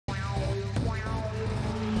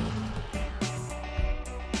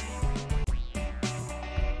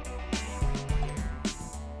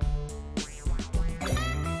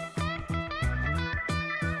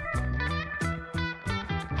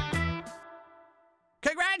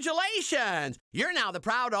Congratulations! You're now the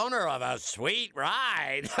proud owner of a sweet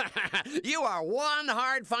ride. You are one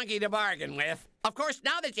hard funky to bargain with. Of course,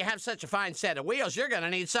 now that you have such a fine set of wheels, you're going to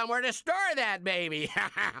need somewhere to store that baby.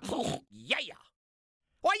 Yeah.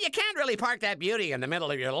 Well, you can't really park that beauty in the middle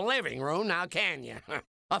of your living room, now can you?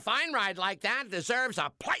 A fine ride like that deserves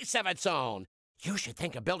a place of its own. You should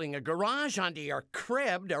think of building a garage under your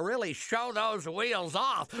crib to really show those wheels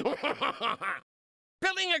off. Building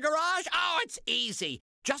a garage? Oh, it's easy.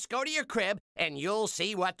 Just go to your crib and you'll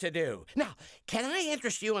see what to do. Now, can I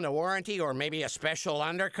interest you in a warranty or maybe a special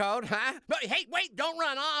undercoat, huh? Hey, wait, don't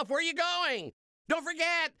run off. Where are you going? Don't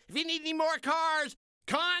forget, if you need any more cars,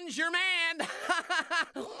 Con's your man.